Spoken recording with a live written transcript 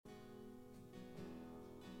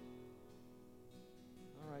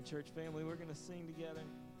right, church family, we're going to sing together.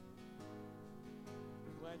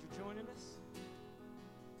 I'm glad you're joining us.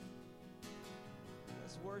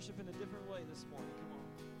 Let's worship in a different way this morning. Come on.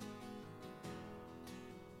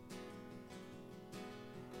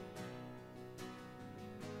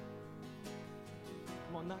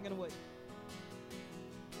 Come on, not going to wait.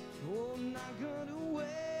 Oh, I'm not going to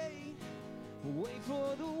wait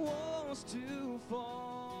for the walls to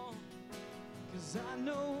fall. 'Cause I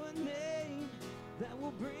know a name that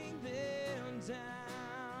will bring them down.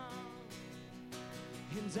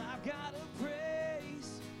 And I've got a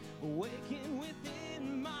praise awaken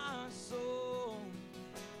within my soul.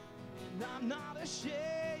 And I'm not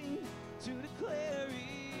ashamed to declare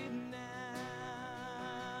it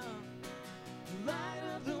now. Light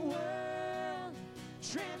of the world,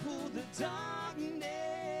 trample the darkness,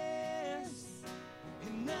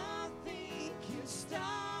 and nothing can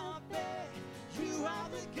stop it. You are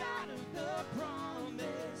the God of the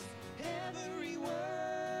promise. Every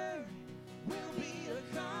word will be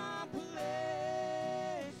accomplished,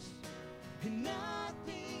 and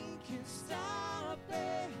nothing can stop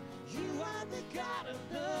it. You are the God of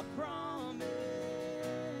the promise.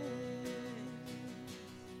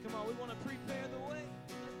 Come on, we want to prepare the way.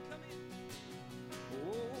 Come in.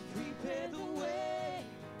 Oh, prepare the way.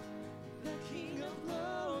 The King of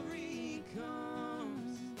glory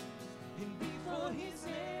comes. And before his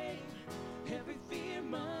name, every fear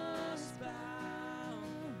must bow.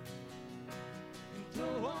 And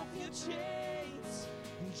throw off your chains,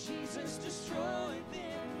 and Jesus destroyed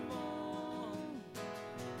them all.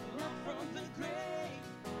 Up from the grave,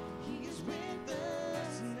 he is with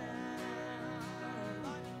us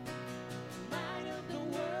now. Light of the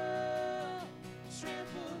world,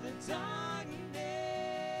 trample the darkness,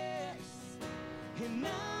 and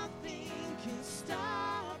nothing can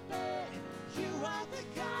stop it. You are the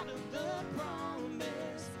God of the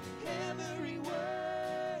promise. Every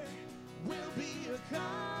word will be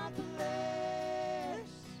accomplished,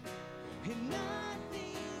 and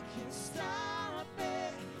nothing can stop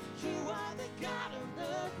it. You are the God of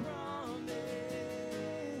the promise.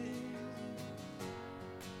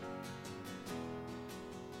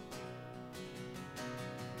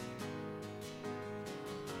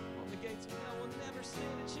 On the gates of hell will never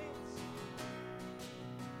stand a chance.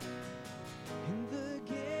 And the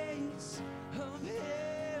gates of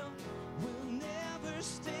hell will never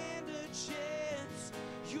stand a chance.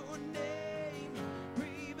 Your name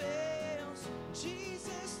prevails,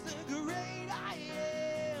 Jesus the great I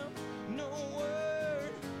am. No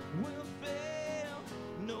word will fail,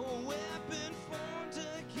 no weapon formed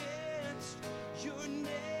against your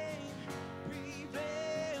name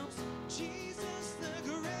prevails, Jesus the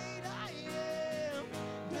great I am.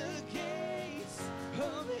 The gates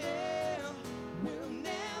of hell will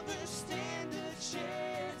never stand a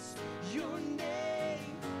chance. Your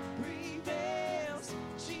name prevails,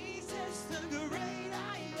 Jesus the great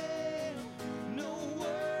I am. No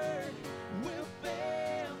word will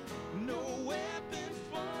fail, no weapon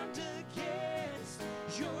formed against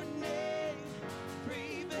your name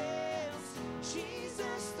prevails,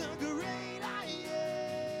 Jesus the great I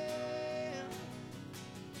am.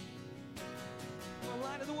 The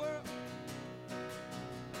light of the world.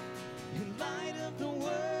 In light of the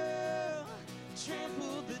world,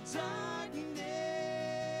 trample the darkness,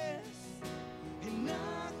 and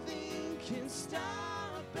nothing can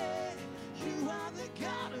stop it. You are the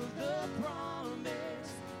God of the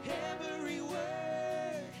promise. Every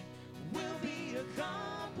word will be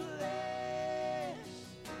accomplished,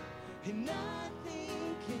 and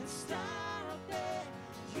nothing can stop it.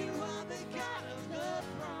 You are the God of the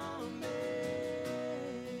promise.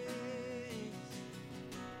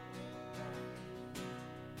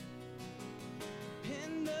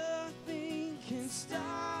 And nothing can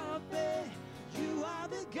stop it. You are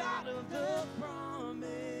the God of the promise.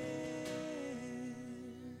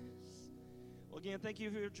 Well, again, thank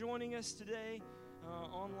you for joining us today,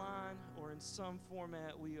 online or in some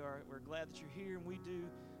format. We're glad that you're here, and we do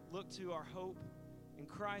look to our hope in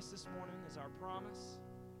Christ this morning as our promise.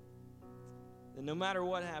 That no matter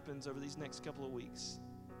what happens over these next couple of weeks,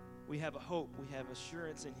 we have a hope, we have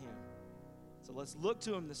assurance in Him. So let's look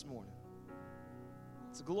to Him this morning.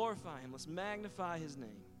 Let's glorify Him. Let's magnify His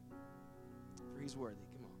name, for He's worthy.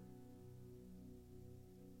 Come on.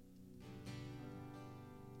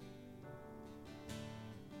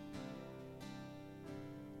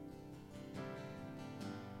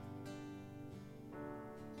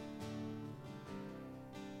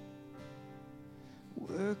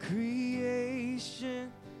 Where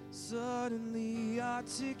creation suddenly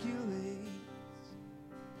articulates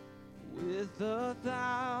with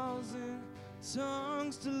 1,000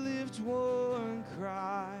 tongues to lift one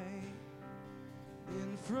cry.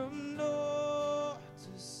 And from north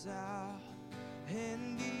to south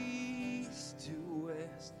and east to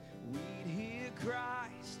west, we'd hear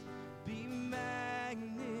Christ be magnified.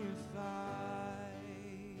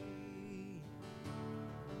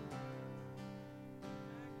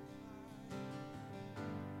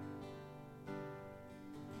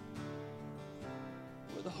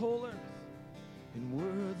 We're the whole earth, and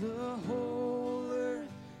we're the whole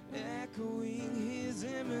earth, echoing his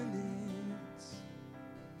eminence.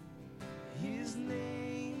 His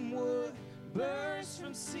name would burst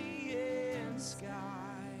from sea and sky,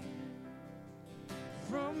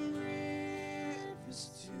 from rivers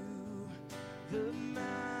to the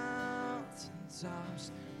mountaintops.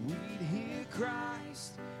 We'd hear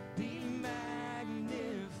Christ be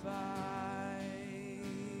magnified.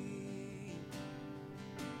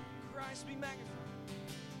 Christ be magnified.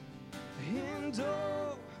 And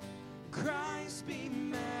oh, Christ be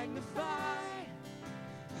magnified.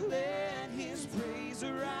 Let his praise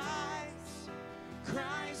arise.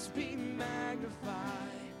 Christ be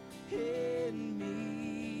magnified in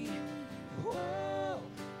me. Oh,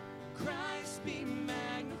 Christ be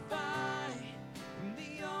magnified from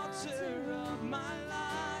the altar of my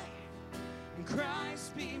life. And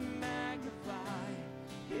Christ be magnified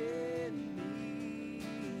in me.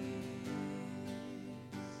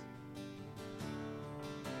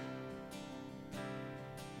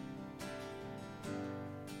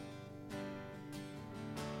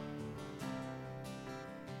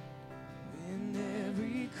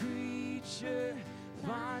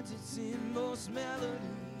 Finds its inmost melody.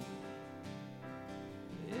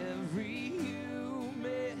 Every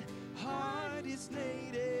human heart is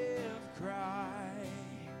native cry.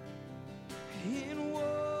 In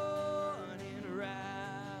one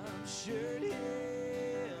enraptured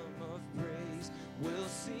hymn of praise, we'll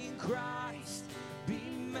sing Christ be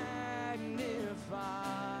magnified.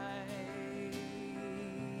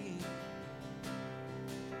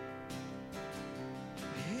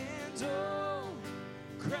 And oh,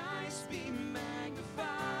 Christ be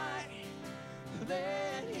magnified.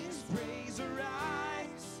 Let his praise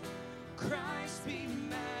arise. Christ be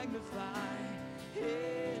magnified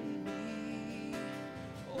in me.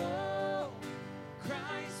 Oh,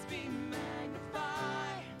 Christ be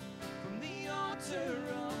magnified from the altar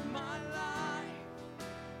of my life.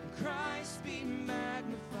 Christ be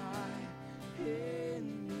magnified in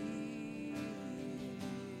me.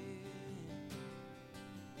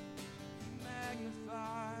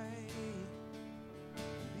 Magnified,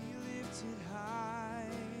 be lifted high.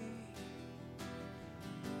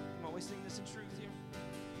 Come on, we sing this in truth here.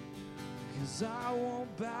 'Cause I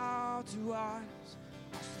won't bow to idols,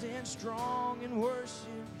 I'll stand strong and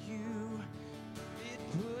worship you. It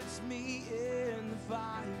puts me in the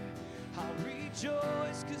fire, I'll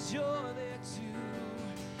rejoice 'cause you're there too.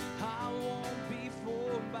 I won't be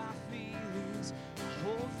formed by feelings, I'll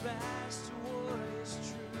hold fast to what is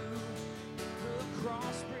true. The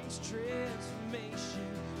cross brings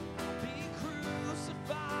transformation, I'll be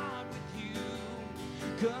crucified with you.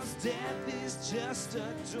 'Cause death is just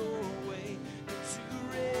a doorway to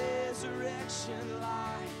resurrection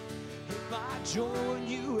life. If I join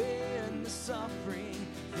you in the suffering,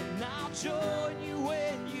 then I'll join you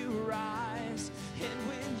when you rise. And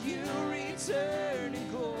when you return in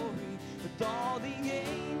glory with all the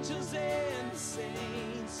angels and the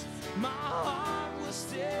saints, my heart will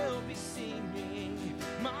still be singing,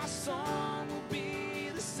 my song will be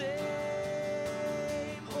the same.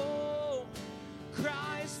 Oh,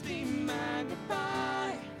 Christ be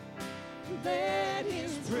magnified. Let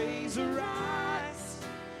his praise arise.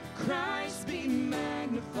 Christ be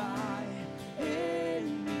magnified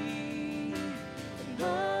in me. And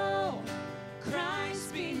oh,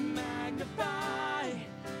 Christ be magnified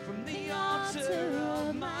from the altar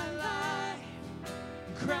of my life.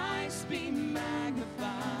 Christ be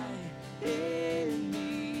magnified in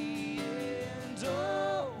me. And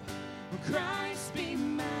oh, Christ be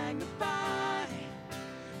magnified.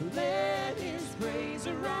 Let his praise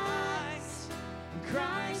arise.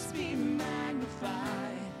 Christ be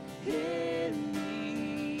magnified in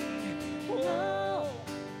me. Oh,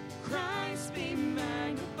 Christ be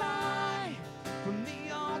magnified from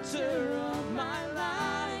the altar of my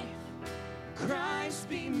life. Christ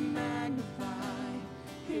be magnified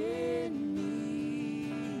in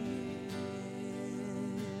me.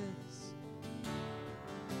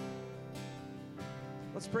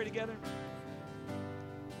 Let's pray together.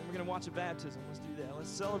 And we're going to watch a baptism. Let's do that. Let's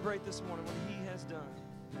celebrate this morning what he has done.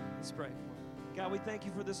 Let's pray. God, we thank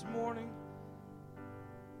you for this morning,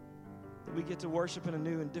 that we get to worship in a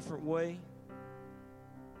new and different way.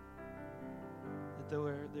 though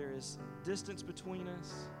there is distance between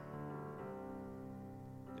us,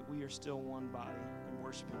 that we are still one body in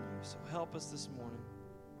worshiping you. So help us this morning.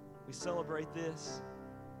 We celebrate this,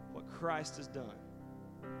 what Christ has done.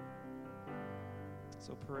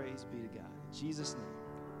 So praise be to God. In Jesus' name,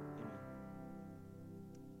 amen.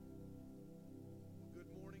 Well,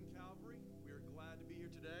 good morning, Calvary. We are glad to be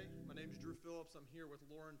here today. My name is Drew Phillips. I'm here with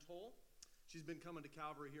Lauren Toll. She's been coming to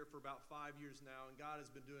Calvary here for about 5 years now, and God has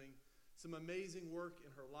been doing some amazing work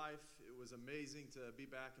in her life. It was amazing to be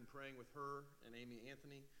back and praying with her and Amy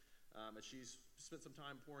Anthony as she's spent some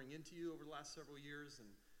time pouring into you over the last several years. And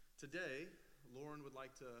today, Lauren would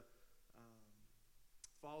like to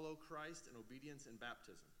follow Christ in obedience and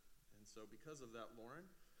baptism. And so because of that, Lauren,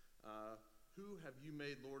 who have you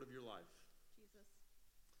made Lord of your life? Jesus.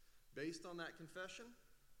 Based on that confession,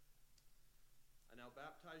 I now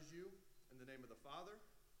baptize you in the name of the Father,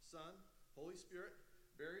 Son, Holy Spirit,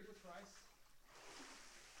 buried with Christ,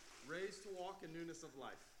 raised to walk in newness of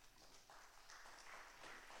life.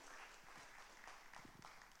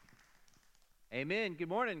 Amen. Good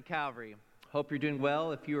morning, Calvary. Hope you're doing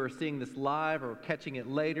well. If you are seeing this live or catching it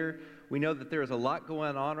later, we know that there is a lot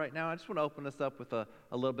going on right now. I just want to open us up with a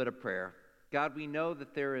little bit of prayer. God, we know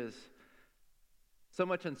that there is so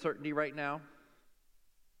much uncertainty right now,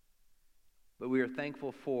 but we are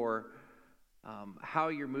thankful for how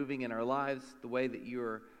you're moving in our lives, the way that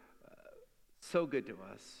you're so good to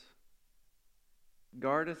us.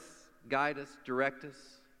 Guard us, guide us, direct us.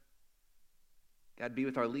 God, be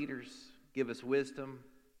with our leaders. Give us wisdom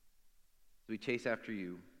as we chase after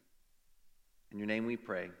you. In your name we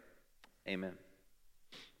pray. Amen.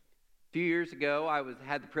 A few years ago, I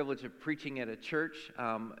had the privilege of preaching at a church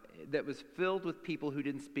that was filled with people who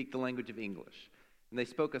didn't speak the language of English. And they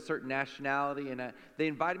spoke a certain nationality, and they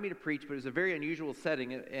invited me to preach, but it was a very unusual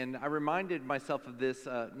setting. And I reminded myself of this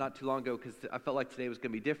not too long ago because I felt like today was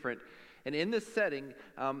going to be different. And in this setting,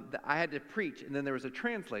 I had to preach, and then there was a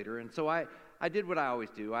translator. And so I did what I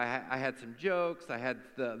always do. I had some jokes. I had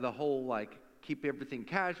the whole, keep everything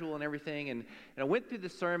casual and everything. And I went through the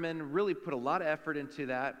sermon, really put a lot of effort into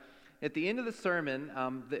that. At the end of the sermon,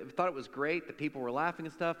 thought it was great. The people were laughing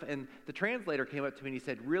and stuff. And the translator came up to me and he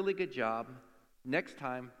said, "Really good job. Next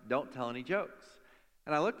time, don't tell any jokes."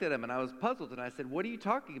 And I looked at him and I was puzzled. And I said, "What are you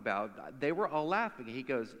talking about?" They were all laughing. He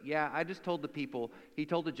goes, "Yeah, I just told the people." He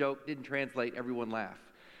told a joke, didn't translate, everyone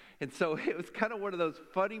laughed. And so it was kind of one of those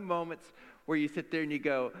funny moments where you sit there and you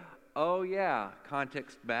go, oh yeah,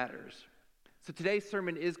 context matters. So today's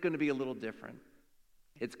sermon is going to be a little different.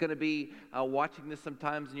 It's going to be watching this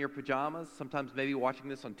sometimes in your pajamas, sometimes maybe watching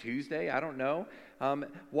this on Tuesday, I don't know.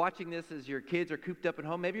 Watching this as your kids are cooped up at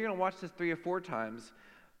home. Maybe you're going to watch this 3 or 4 times.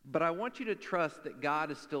 But I want you to trust that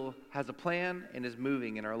God still has a plan and is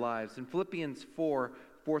moving in our lives. In Philippians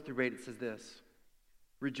 4:4-8, it says this: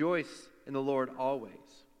 "Rejoice in the Lord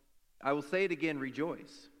always. I will say it again,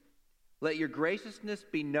 rejoice. Let your graciousness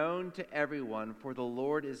be known to everyone, for the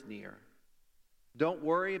Lord is near. Don't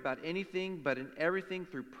worry about anything, but in everything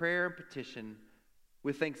through prayer and petition,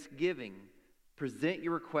 with thanksgiving, present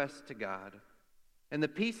your requests to God. And the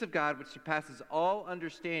peace of God, which surpasses all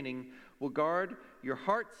understanding, will guard your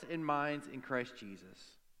hearts and minds in Christ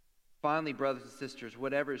Jesus. Finally, brothers and sisters,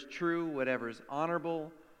 whatever is true, whatever is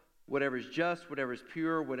honorable, whatever is just, whatever is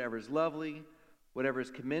pure, whatever is lovely, whatever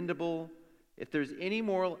is commendable, if there's any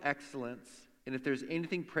moral excellence, and if there's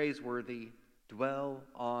anything praiseworthy, dwell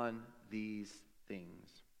on these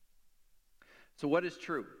things." So what is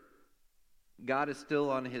true? God is still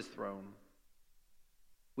on his throne.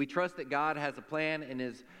 We trust that God has a plan and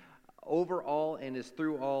is over all and is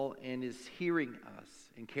through all and is hearing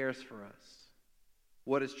us and cares for us.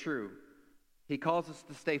 What is true? He calls us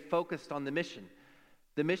to stay focused on the mission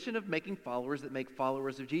of making followers that make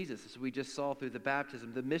followers of Jesus, as we just saw through the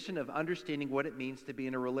baptism, the mission of understanding what it means to be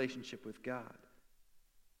in a relationship with God.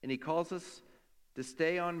 And he calls us to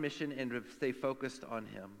stay on mission and to stay focused on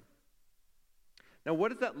him. Now, what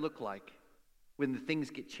does that look like when the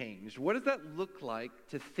things get changed? What does that look like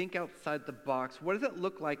to think outside the box? What does that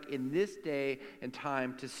look like in this day and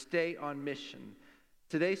time to stay on mission?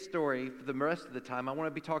 Today's story, for the rest of the time, I want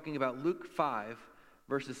to be talking about Luke 5,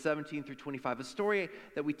 verses 17-25, a story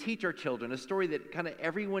that we teach our children, a story that kind of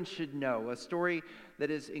everyone should know, a story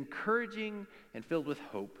that is encouraging and filled with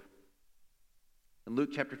hope. In Luke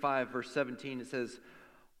chapter 5, verse 17, it says,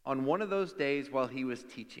 "On one of those days while he was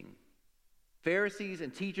teaching, Pharisees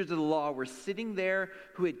and teachers of the law were sitting there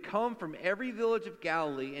who had come from every village of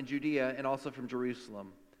Galilee and Judea and also from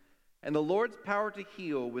Jerusalem. And the Lord's power to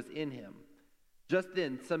heal was in him. Just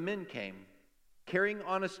then some men came, carrying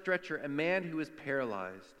on a stretcher a man who was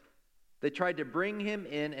paralyzed. They tried to bring him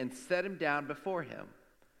in and set him down before him,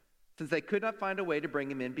 since they could not find a way to bring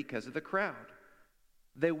him in because of the crowd.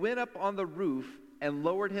 They went up on the roof and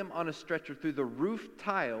lowered him on a stretcher through the roof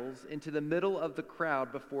tiles into the middle of the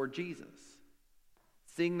crowd before Jesus.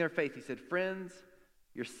 Seeing their faith, he said, "Friends,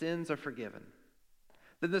 your sins are forgiven."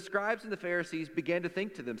 Then the scribes and the Pharisees began to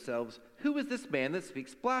think to themselves, "Who is this man that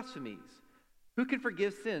speaks blasphemies? Who can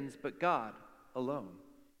forgive sins but God alone?"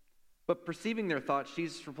 But perceiving their thoughts,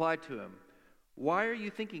 Jesus replied to him, "Why are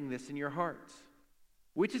you thinking this in your hearts?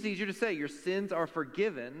 Which is easier to say, 'Your sins are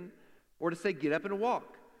forgiven,' or to say, 'Get up and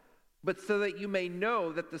walk'? But so that you may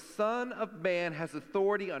know that the Son of Man has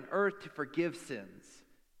authority on earth to forgive sins."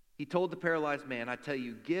 He told the paralyzed man, "I tell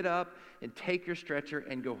you, get up and take your stretcher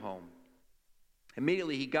and go home."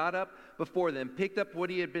 Immediately he got up before them, picked up what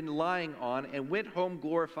he had been lying on, and went home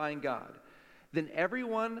glorifying God. Then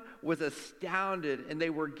everyone was astounded, and they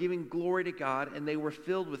were giving glory to God, and they were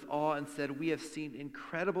filled with awe and said, "We have seen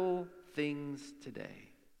incredible things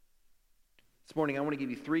today." This morning, I want to give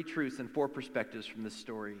you 3 truths and 4 perspectives from this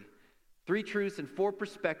story. 3 truths and 4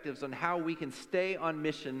 perspectives on how we can stay on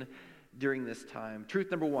mission during this time.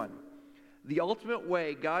 Truth number 1, the ultimate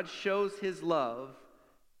way God shows his love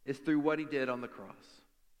is through what he did on the cross.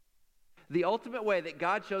 The ultimate way that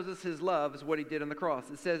God shows us his love is what he did on the cross.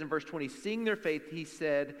 It says in verse 20, seeing their faith, he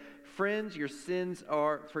said, "Friends, your sins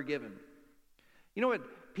are forgiven." You know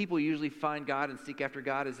what people usually find God and seek after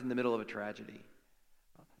God is in the middle of a tragedy.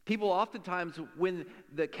 People oftentimes, when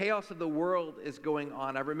the chaos of the world is going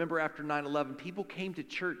on, I remember after 9/11, people came to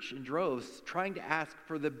church in droves trying to ask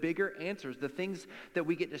for the bigger answers, the things that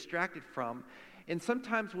we get distracted from. And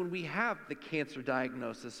sometimes when we have the cancer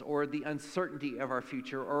diagnosis or the uncertainty of our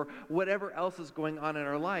future or whatever else is going on in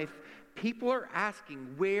our life, people are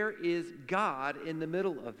asking, where is God in the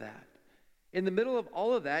middle of that? In the middle of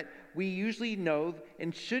all of that, we usually know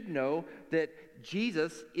and should know that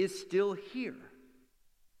Jesus is still here.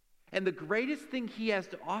 And the greatest thing he has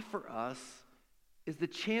to offer us is the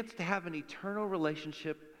chance to have an eternal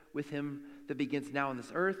relationship with him that begins now on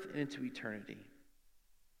this earth and into eternity.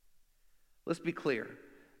 Let's be clear.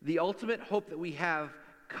 The ultimate hope that we have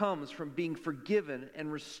comes from being forgiven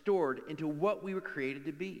and restored into what we were created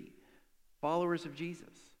to be, followers of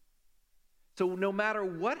Jesus. So no matter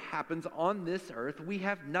what happens on this earth, we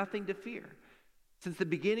have nothing to fear. Since the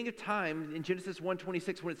beginning of time, in Genesis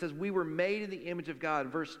 1:26, when it says we were made in the image of God,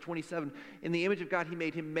 verse 27, in the image of God he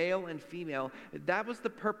made him male and female, that was the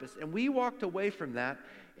purpose. And we walked away from that,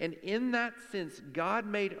 and in that sense, God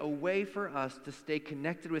made a way for us to stay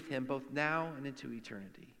connected with him both now and into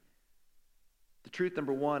eternity. The truth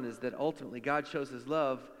number 1 is that ultimately God shows his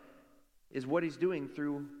love is what he's doing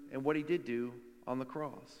through and what he did do on the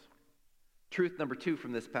cross. Truth number 2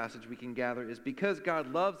 from this passage we can gather is because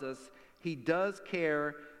God loves us, he does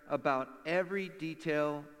care about every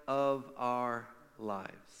detail of our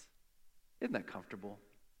lives. Isn't that comfortable?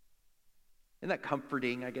 Isn't that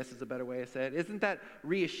comforting, I guess is a better way to say it? Isn't that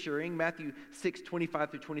reassuring? Matthew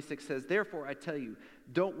 6:25-26 says, "Therefore I tell you,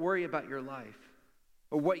 don't worry about your life,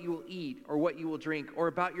 or what you will eat, or what you will drink, or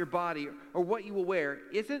about your body, or what you will wear.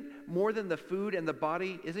 Isn't more than the food and the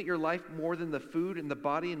body, isn't your life more than the food and the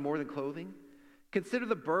body and more than clothing? Consider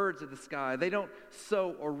the birds of the sky. They don't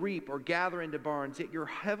sow or reap or gather into barns, yet your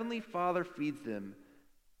heavenly Father feeds them.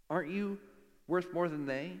 Aren't you worth more than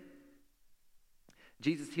they?"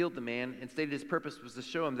 Jesus healed the man and stated his purpose was to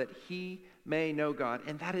show him that he may know God.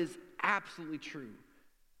 And that is absolutely true.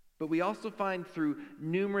 But we also find through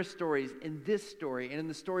numerous stories, in this story and in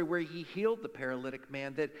the story where he healed the paralytic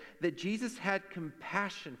man, that Jesus had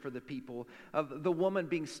compassion for the people, of the woman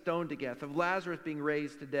being stoned to death, of Lazarus being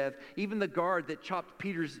raised to death, even the guard that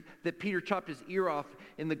Peter chopped his ear off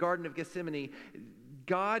in the Garden of Gethsemane.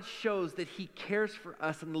 God shows that he cares for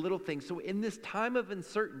us in the little things. So in this time of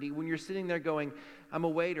uncertainty, when you're sitting there going, "I'm a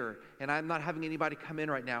waiter and I'm not having anybody come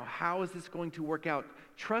in right now, how is this going to work out?"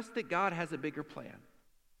 Trust that God has a bigger plan.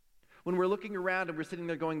 When we're looking around and we're sitting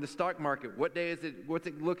there going, the stock market, what day is it? What's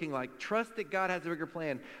it looking like? Trust that God has a bigger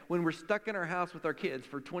plan. When we're stuck in our house with our kids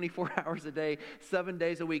for 24 hours a day, 7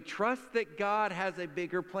 days a week, trust that God has a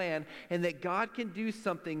bigger plan and that God can do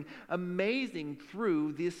something amazing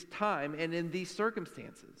through this time and in these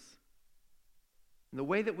circumstances. And the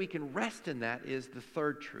way that we can rest in that is the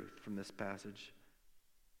third truth from this passage.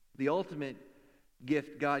 The ultimate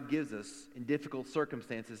gift God gives us in difficult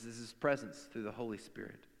circumstances is his presence through the Holy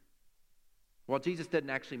Spirit. While Jesus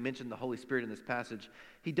didn't actually mention the Holy Spirit in this passage,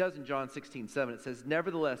 he does in John 16:7. It says,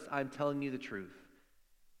 "Nevertheless, I'm telling you the truth.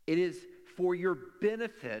 It is for your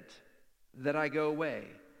benefit that I go away.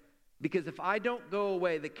 Because if I don't go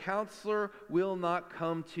away, the counselor will not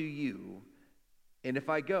come to you. And if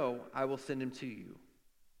I go, I will send him to you.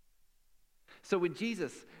 So when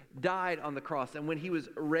Jesus died on the cross and when he was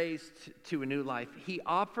raised to a new life, he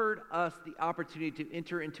offered us the opportunity to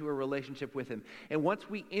enter into a relationship with him. And once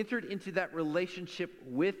we entered into that relationship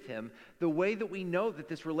with him, the way that we know that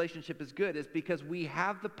this relationship is good is because we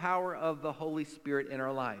have the power of the Holy Spirit in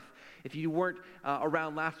our life. If you weren't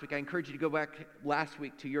around last week, I encourage you to go back last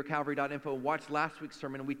week to yourcalvary.info and watch last week's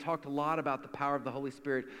sermon. And we talked a lot about the power of the Holy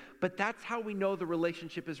Spirit. But that's how we know the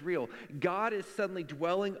relationship is real. God is suddenly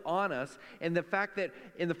dwelling on us, and the fact that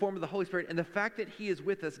in the form of the Holy Spirit, and the fact that he is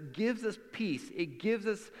with us gives us peace. It gives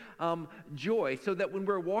us joy, so that when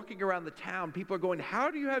we're walking around the town, people are going, how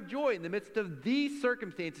do you have joy in the midst of these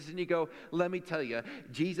circumstances? And you go, let me tell you,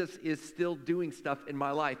 Jesus is still doing stuff in my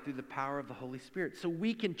life through the power of the Holy Spirit. So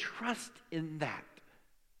we can trust in that.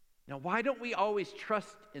 Now, why don't we always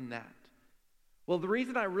trust in that? Well, the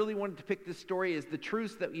reason I really wanted to pick this story is the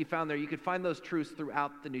truths that you found there. You could find those truths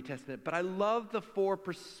throughout the New Testament. But I love the four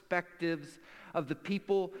perspectives of the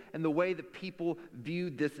people and the way that people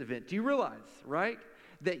viewed this event. Do you realize, right,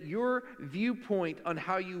 that your viewpoint on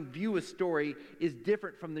how you view a story is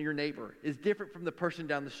different from your neighbor, is different from the person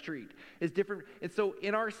down the street, is different. And so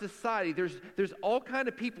in our society, there's all kind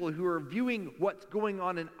of people who are viewing what's going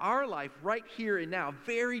on in our life right here and now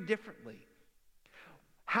very differently.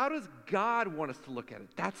 How does God want us to look at it?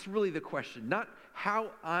 That's really the question, not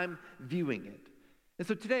how I'm viewing it. And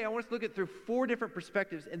so today I want us to look at it through four different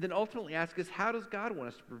perspectives and then ultimately ask us, how does God want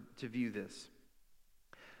us to view this?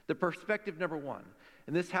 The perspective number one,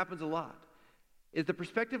 and this happens a lot, is the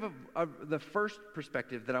perspective of the first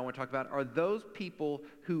perspective that I want to talk about are those people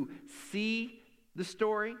who see the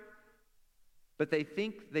story, but they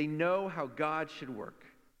think they know how God should work.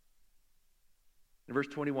 In verse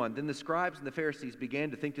 21, then the scribes and the Pharisees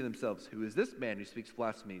began to think to themselves, who is this man who speaks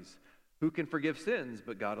blasphemies? Who can forgive sins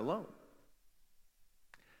but God alone?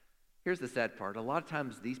 Here's the sad part. A lot of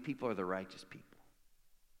times these people are the righteous people.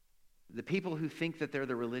 The people who think that they're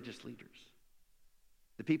the religious leaders.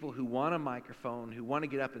 The people who want a microphone, who want to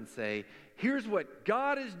get up and say, here's what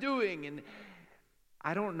God is doing. And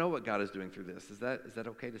I don't know what God is doing through this. Is that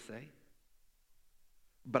okay to say?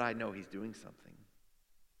 But I know he's doing something.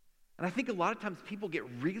 And I think a lot of times people get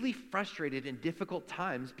really frustrated in difficult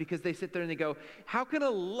times because they sit there and they go, how can a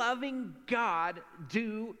loving God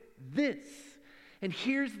do this? And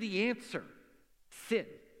here's the answer. Sin.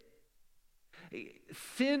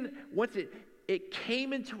 Sin, once it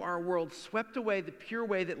came into our world, swept away the pure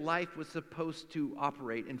way that life was supposed to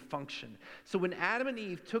operate and function. So when Adam and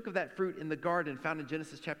Eve took of that fruit in the garden found in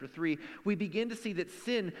Genesis chapter 3, we begin to see that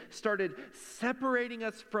sin started separating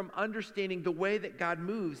us from understanding the way that God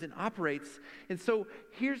moves and operates. And so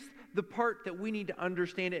here's the part that we need to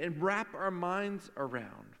understand it and wrap our minds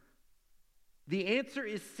around. The answer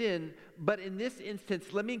is sin, but in this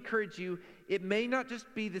instance, let me encourage you, it may not just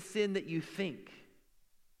be the sin that you think.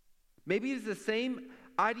 Maybe it's the same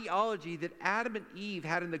ideology that Adam and Eve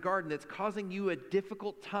had in the garden that's causing you a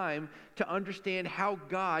difficult time to understand how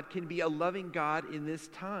God can be a loving God in this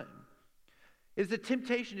time. It's a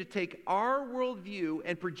temptation to take our worldview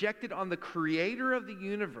and project it on the creator of the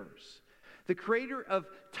universe, the creator of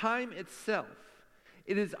time itself.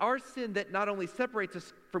 It is our sin that not only separates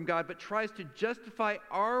us from God, but tries to justify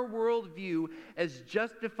our worldview as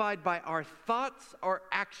justified by our thoughts or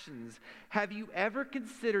actions. Have you ever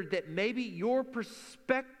considered that maybe your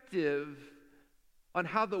perspective on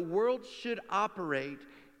how the world should operate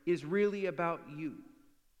is really about you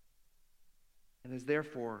and is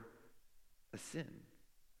therefore a sin?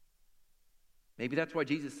 Maybe that's why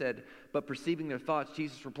Jesus said, but perceiving their thoughts,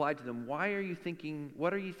 Jesus replied to them, what are you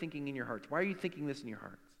thinking in your hearts? Why are you thinking this in your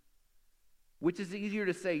hearts? Which is easier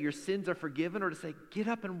to say, your sins are forgiven, or to say, get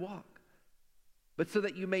up and walk? But so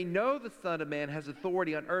that you may know the Son of Man has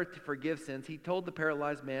authority on earth to forgive sins, he told the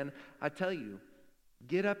paralyzed man, I tell you,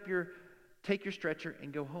 get up, take your stretcher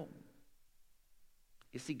and go home.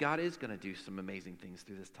 You see, God is going to do some amazing things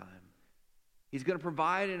through this time. He's going to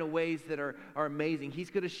provide in ways that are amazing. He's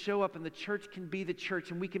going to show up, and the church can be the church,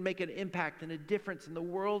 and we can make an impact and a difference in the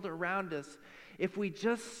world around us if we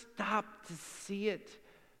just stop to see it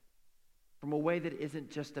from a way that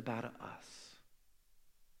isn't just about us.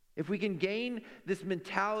 If we can gain this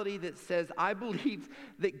mentality that says, I believe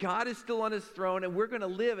that God is still on his throne, and we're going to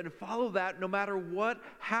live and follow that no matter what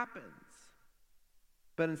happens.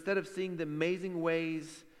 But instead of seeing the amazing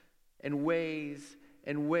ways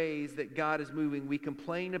that God is moving, we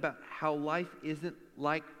complain about how life isn't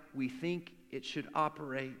like we think it should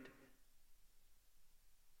operate,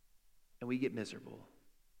 and we get miserable.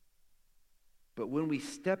 But when we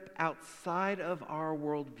step outside of our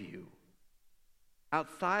worldview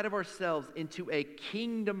outside of ourselves into a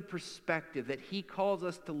kingdom perspective that he calls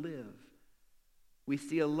us to live, we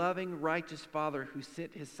see a loving, righteous Father who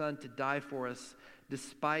sent his Son to die for us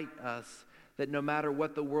despite us, that no matter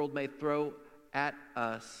what the world may throw at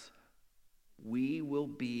us, we will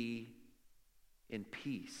be in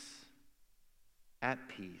peace, at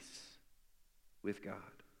peace with God.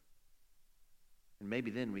 And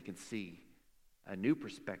maybe then we can see a new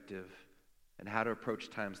perspective and how to approach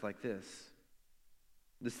times like this.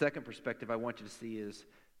 The second perspective I want you to see is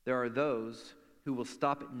there are those who will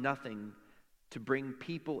stop at nothing to bring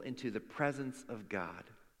people into the presence of God.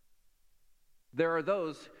 There are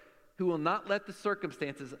those who will not let the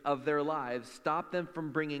circumstances of their lives stop them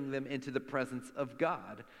from bringing them into the presence of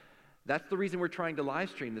God. That's the reason we're trying to live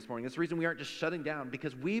stream this morning. That's the reason we aren't just shutting down,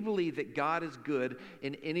 because we believe that God is good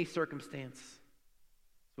in any circumstance.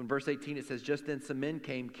 So in verse 18 it says, "Just then some men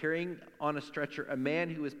came carrying on a stretcher a man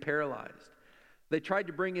who was paralyzed. They tried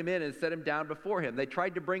to bring him in and set him down before him. They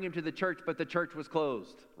tried to bring him to the church, but the church was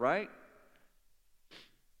closed," right?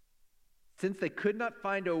 Since they could not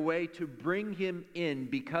find a way to bring him in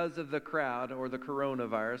because of the crowd or the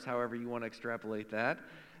coronavirus, however you want to extrapolate that,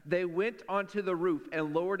 they went onto the roof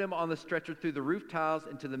and lowered him on the stretcher through the roof tiles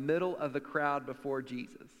into the middle of the crowd before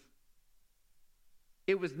Jesus.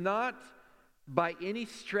 It was not by any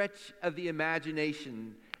stretch of the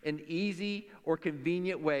imagination an easy or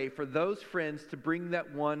convenient way for those friends to bring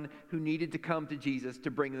that one who needed to come to Jesus, to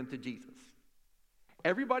bring them to Jesus.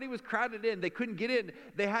 Everybody was crowded in. They couldn't get in.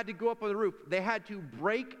 They had to go up on the roof. They had to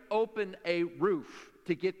break open a roof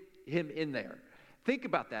to get him in there. Think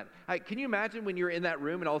about that. Can you imagine when you're in that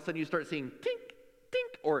room and all of a sudden you start seeing tink,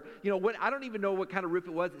 tink, or, what, I don't even know what kind of roof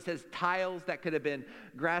it was. It says tiles. That could have been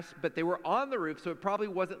grass, but they were on the roof, so it probably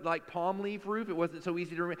wasn't like palm leaf roof. It wasn't so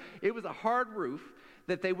easy to remember. It was a hard roof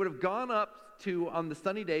that they would have gone up to on the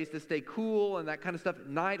sunny days to stay cool and that kind of stuff. At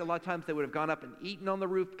night, a lot of times they would have gone up and eaten on the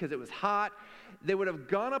roof because it was hot. They would have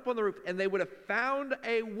gone up on the roof and they would have found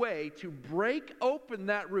a way to break open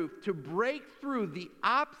that roof, to break through the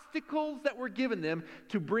obstacles that were given them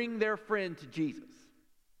to bring their friend to Jesus.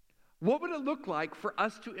 What would it look like for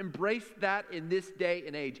us to embrace that in this day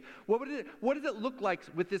and age? What does it look like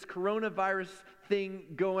with this coronavirus thing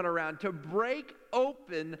going around to break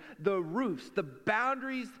open the roofs, the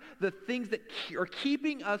boundaries, the things that are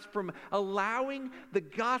keeping us from allowing the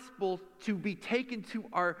gospel to be taken to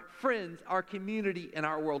our friends, our community, and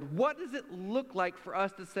our world? What does it look like for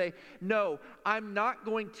us to say, no, I'm not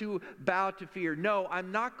going to bow to fear. No,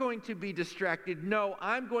 I'm not going to be distracted. No,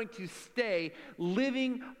 I'm going to stay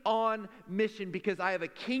living on mission because I have a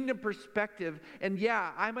kingdom perspective. And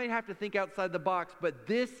yeah, I might have to think outside the box, but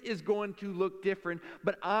this is going to look different.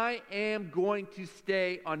 But I am going to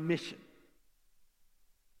stay on mission.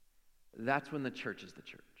 That's when the church is the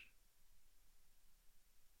church.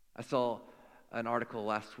 I saw an article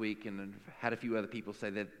last week and had a few other people say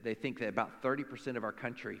that they think that about 30% of our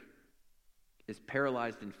country is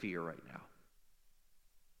paralyzed in fear right now.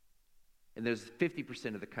 And there's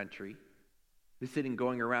 50% of the country who's sitting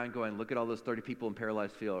going around going, look at all those 30 people in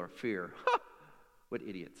paralyzed fear. What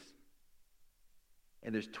idiots.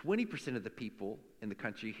 And there's 20% of the people in the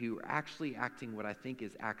country who are actually acting what I think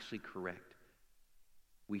is actually correct.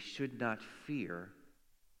 We should not fear,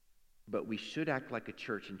 but we should act like a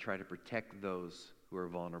church and try to protect those who are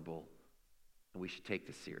vulnerable, and we should take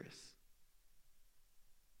this serious.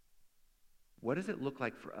 What does it look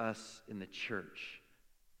like for us in the church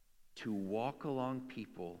to walk along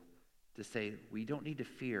people to say, we don't need to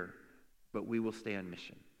fear, but we will stay on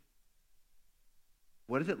mission?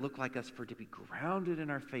 What does it look like us for to be grounded in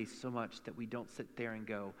our faith so much that we don't sit there and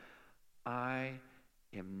go, I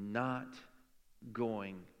am not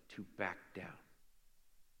going to back down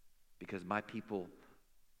because my people,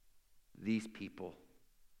 these people,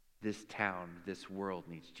 this town, this world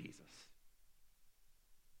needs Jesus.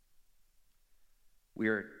 We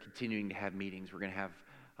are continuing to have meetings. We're going to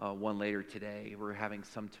have one later today. We're having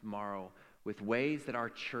some tomorrow with ways that our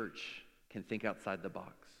church can think outside the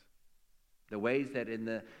box. The ways that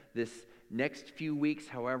in this next few weeks,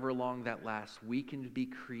 however long that lasts, we can be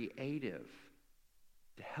creative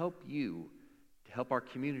to help you, to help our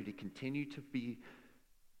community continue to be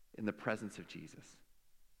in the presence of Jesus.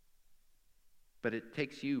 But it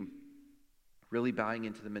takes you really buying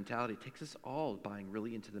into the mentality. It takes us all buying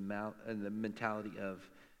really into the mentality of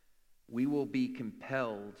we will be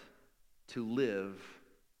compelled to live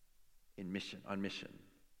on mission.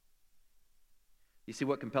 You see,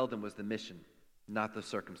 what compelled them was the mission, not the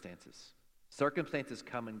circumstances. Circumstances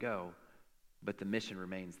come and go, but the mission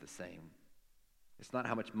remains the same. It's not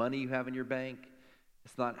how much money you have in your bank.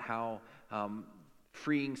 It's not how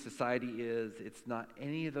freeing society is. It's not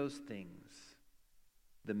any of those things.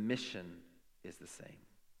 The mission is the same.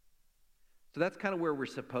 So that's kind of where we're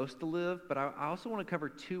supposed to live, but I also want to cover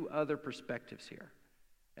two other perspectives here.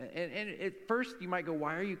 And at first you might go,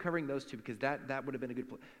 why are you covering those two? Because that would have been a good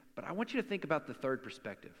place. But I want you to think about the third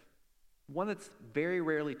perspective, one that's very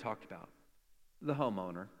rarely talked about, the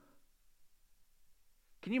homeowner.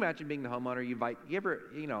 Can you imagine being the homeowner?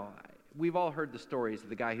 We've all heard the stories of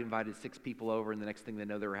the guy who invited 6 people over, and the next thing they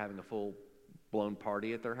know, they were having a full-blown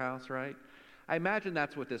party at their house, right? I imagine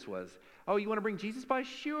that's what this was. Oh, you want to bring Jesus by?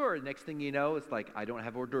 Sure. Next thing you know, it's like, I don't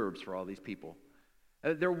have hors d'oeuvres for all these people.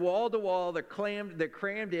 They're wall to wall, they're crammed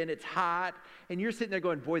in, it's hot, and you're sitting there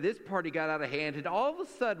going, boy, this party got out of hand. And all of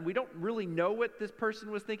a sudden, we don't really know what this person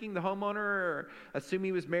was thinking, the homeowner, or assume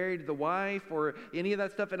he was married to the wife, or any of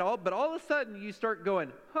that stuff. But all of a sudden, you start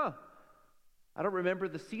going, I don't remember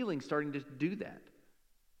the ceiling starting to do that.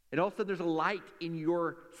 And all of a sudden, there's a light in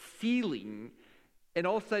your ceiling, and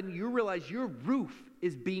all of a sudden, you realize your roof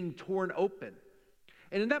is being torn open.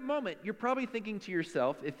 And in that moment, you're probably thinking to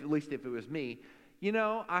yourself, at least if it was me,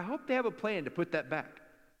 I hope they have a plan to put that back.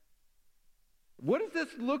 What does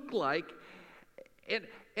this look like? And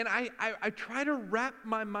I try to wrap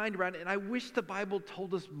my mind around it, and I wish the Bible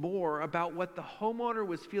told us more about what the homeowner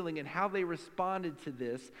was feeling and how they responded to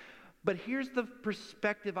this. But here's the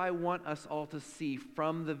perspective I want us all to see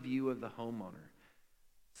from the view of the homeowner.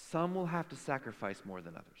 Some will have to sacrifice more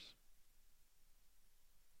than others.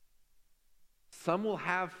 Some will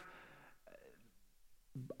have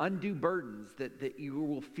undue burdens that you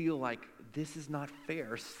will feel like this is not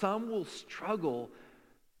fair. Some will struggle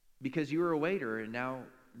because you're a waiter and now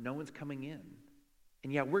no one's coming in.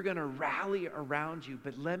 And yeah, we're going to rally around you,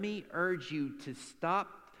 but let me urge you to stop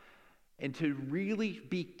and to really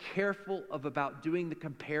be careful about doing the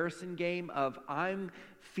comparison game of I'm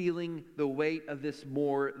feeling the weight of this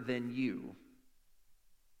more than you.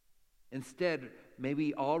 Instead, may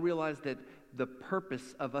we all realize that the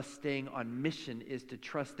purpose of us staying on mission is to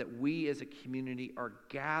trust that we as a community are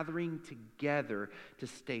gathering together to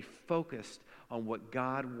stay focused on what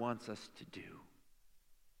God wants us to do.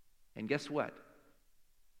 And guess what?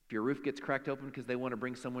 If your roof gets cracked open because they want to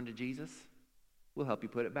bring someone to Jesus, we'll help you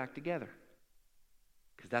put it back together.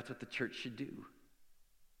 Because that's what the church should do.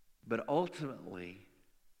 But ultimately,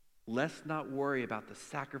 let's not worry about the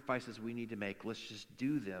sacrifices we need to make. Let's just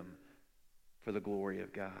do them for the glory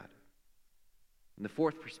of God. And the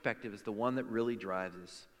fourth perspective is the one that really drives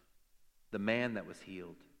us. The man that was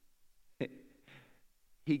healed.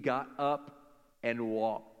 He got up and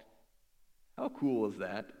walked. How cool is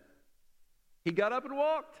that? He got up and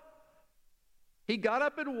walked. He got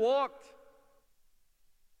up and walked.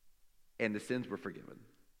 And the sins were forgiven.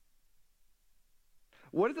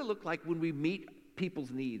 What does it look like when we meet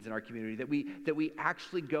people's needs in our community, that we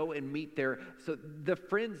actually go and meet so the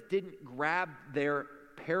friends didn't grab their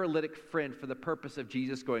paralytic friend for the purpose of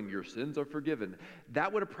Jesus going, your sins are forgiven.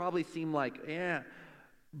 That would have probably seemed like,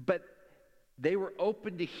 but they were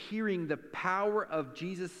open to hearing the power of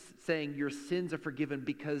Jesus saying, your sins are forgiven,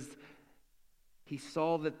 because he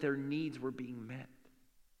saw that their needs were being met.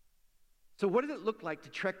 So what does it look like to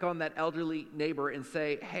trek on that elderly neighbor and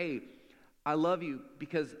say, hey, I love you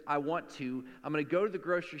because I want to. I'm going to go to the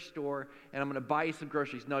grocery store and I'm going to buy you some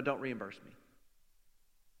groceries. No, don't reimburse me.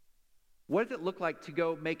 What does it look like to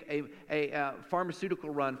go make a pharmaceutical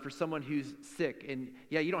run for someone who's sick? And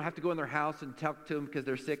yeah, you don't have to go in their house and talk to them because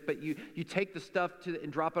they're sick, but you take the stuff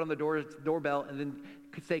and drop it on the doorbell and then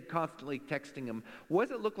say constantly texting them. What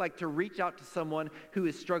does it look like to reach out to someone who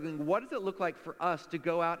is struggling? What does it look like for us to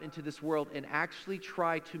go out into this world and actually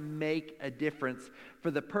try to make a difference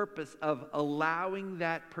for the purpose of allowing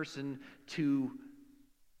that person to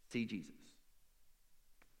see Jesus?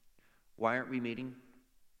 Why aren't we meeting?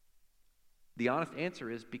 The honest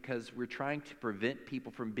answer is because we're trying to prevent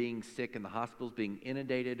people from being sick and the hospitals being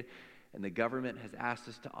inundated, and the government has asked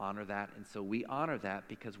us to honor that. And so we honor that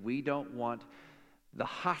because we don't want the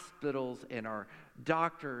hospitals and our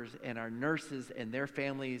doctors and our nurses and their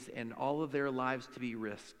families and all of their lives to be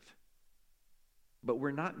risked. But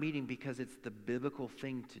we're not meeting because it's the biblical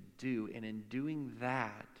thing to do. And in doing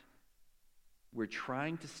that, we're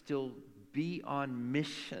trying to still be on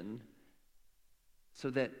mission so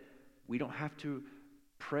that we don't have to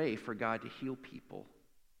pray for God to heal people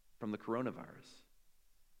from the coronavirus.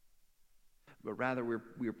 But rather,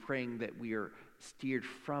 we're praying that we are steered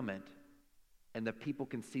from it and that people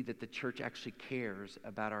can see that the church actually cares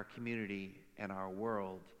about our community and our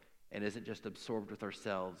world and isn't just absorbed with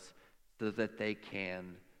ourselves, so that they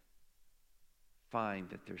can find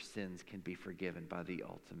that their sins can be forgiven by the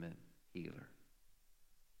ultimate healer.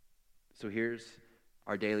 So here's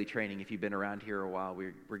our daily training. If you've been around here a while,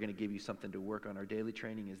 we're going to give you something to work on. Our daily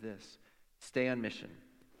training is this: stay on mission.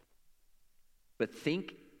 But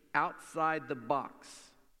think outside the box.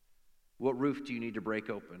 What roof do you need to break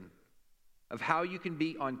open? Of how you can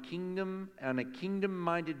be on a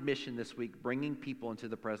kingdom-minded mission this week, bringing people into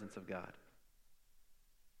the presence of God.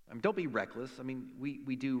 Don't be reckless.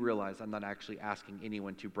 We do realize I'm not actually asking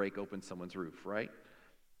anyone to break open someone's roof, right?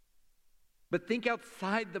 But think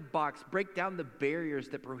outside the box. Break down the barriers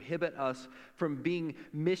that prohibit us from being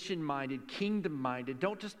mission-minded, kingdom-minded.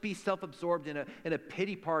 Don't just be self-absorbed in a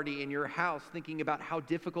pity party in your house thinking about how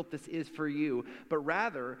difficult this is for you, but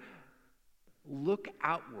rather look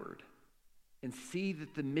outward and see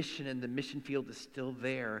that the mission and the mission field is still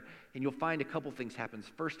there. And you'll find a couple things happen.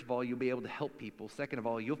 First of all, you'll be able to help people. Second of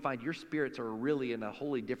all, you'll find your spirits are really in a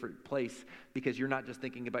wholly different place because you're not just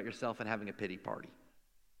thinking about yourself and having a pity party.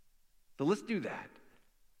 So let's do that.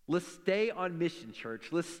 Let's stay on mission, church.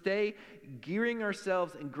 Let's stay gearing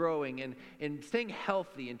ourselves and growing and staying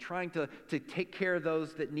healthy and trying to take care of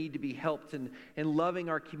those that need to be helped and loving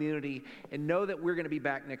our community. And know that we're going to be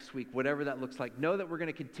back next week, whatever that looks like. Know that we're going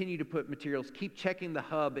to continue to put materials. Keep checking the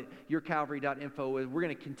hub at yourcalvary.info. We're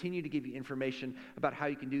going to continue to give you information about how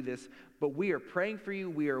you can do this. But we are praying for you.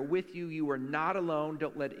 We are with you. You are not alone.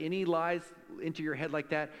 Don't let any lies into your head like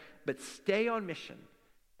that. But stay on mission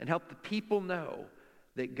and help the people know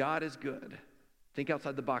that God is good. Think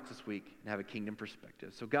outside the box this week and have a kingdom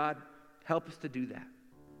perspective. So God, help us to do that.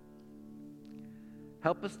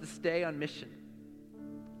 Help us to stay on mission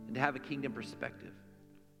and to have a kingdom perspective.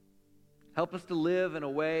 Help us to live in a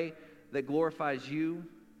way that glorifies you,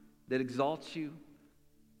 that exalts you.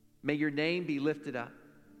 May your name be lifted up.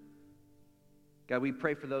 God, we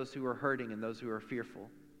pray for those who are hurting and those who are fearful.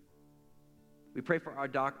 We pray for our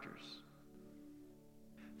doctors,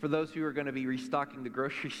 for those who are going to be restocking the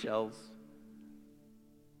grocery shelves.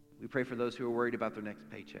 We pray for those who are worried about their next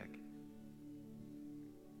paycheck.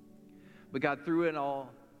 But God, through it all,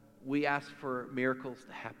 we ask for miracles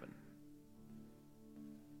to happen.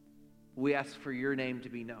 We ask for your name to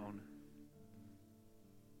be known.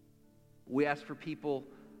 We ask for people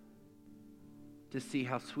to see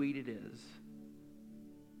how sweet it is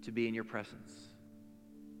to be in your presence.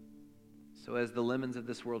 So as the lemons of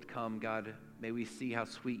this world come, God, may we see how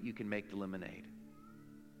sweet you can make the lemonade.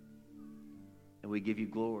 And we give you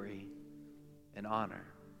glory and honor.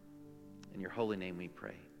 In your holy name we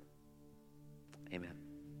pray. Amen.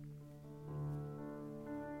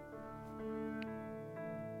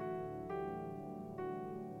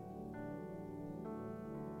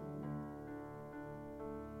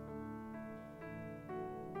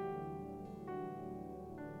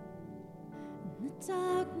 In the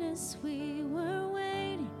darkness we were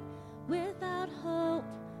waiting, without hope,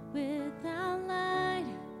 without light,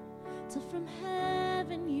 till from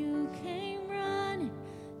heaven you came running.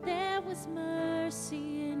 There was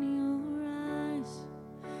mercy in your eyes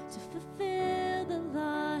to fulfill the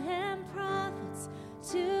law and prophets.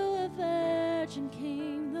 To a virgin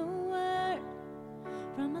came the word,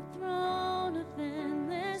 from a throne of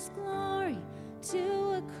endless glory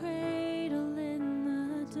to a cradle in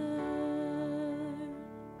the dirt.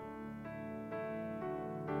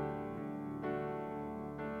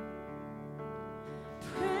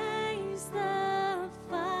 Praise the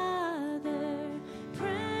Father,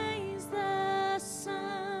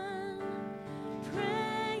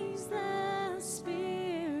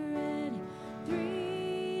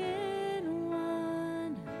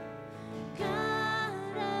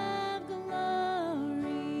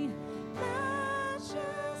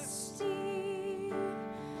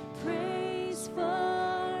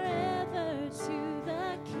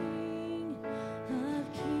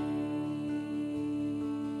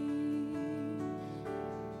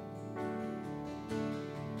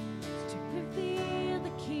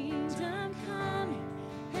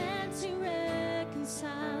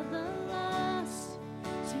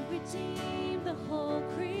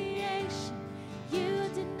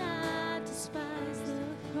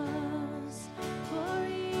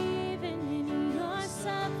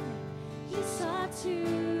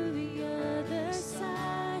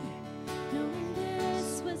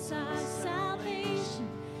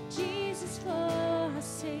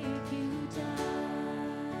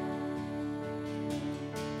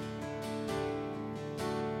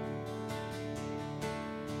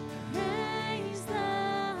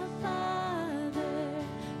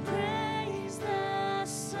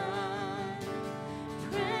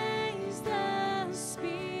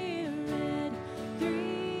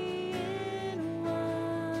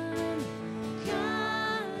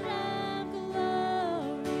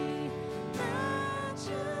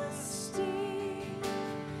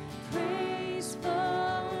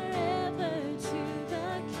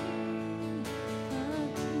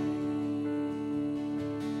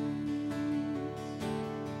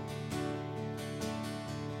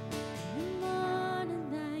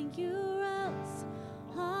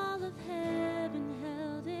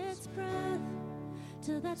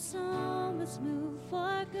 till that stone was moved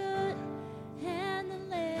for good, and the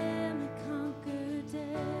Lamb had conquered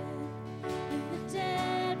death, and the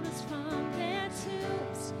dead was from their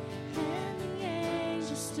tombs, and the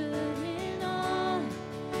angels stood in awe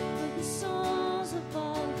of the souls of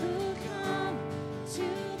all who come to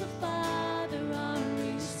the Father are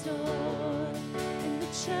restored. In the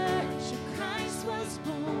church of Christ was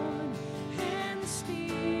born, and the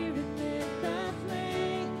Spirit lit the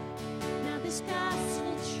flame. Now this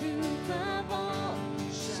gospel truth of all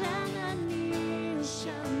shall not kneel,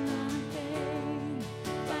 shall not fade.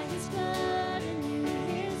 By His blood and in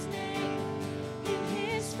His name, in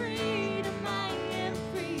His freedom I am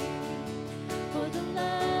free. For the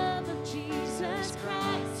love of Jesus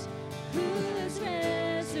Christ, who has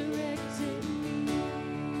resurrected me.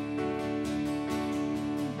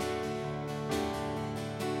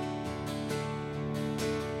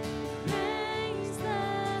 Praise the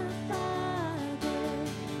Father,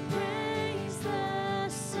 praise the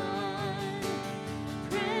Son,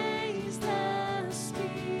 praise the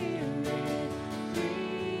Spirit,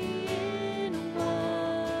 three in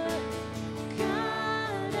one.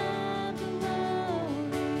 God of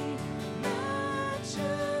glory, majesty,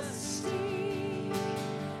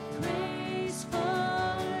 praise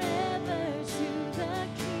forever to the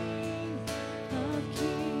King of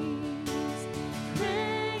Kings.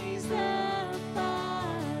 Praise the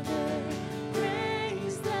Father,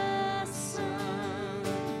 praise the Son,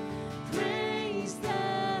 praise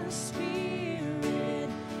the Spirit,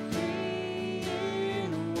 three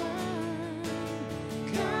in one.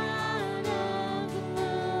 God of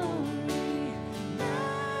glory,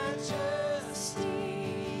 majesty,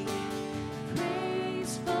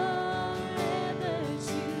 praise forever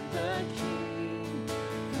to the King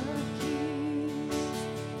of Kings.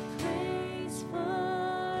 Praise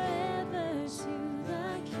forever to the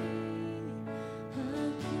King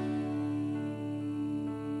of Kings.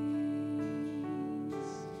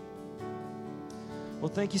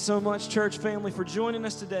 Well, thank you so much, church family, for joining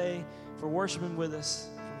us today, for worshiping with us,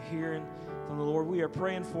 for hearing from the Lord. We are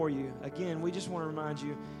praying for you. Again, we just want to remind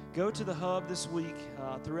you, go to the Hub this week.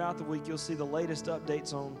 Throughout the week, you'll see the latest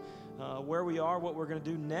updates on where we are, what we're going to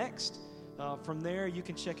do next. From there, you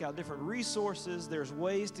can check out different resources. There's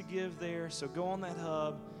ways to give there, so go on that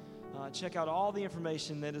Hub. Check out all the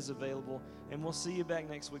information that is available, and we'll see you back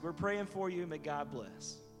next week. We're praying for you. May God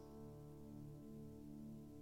bless.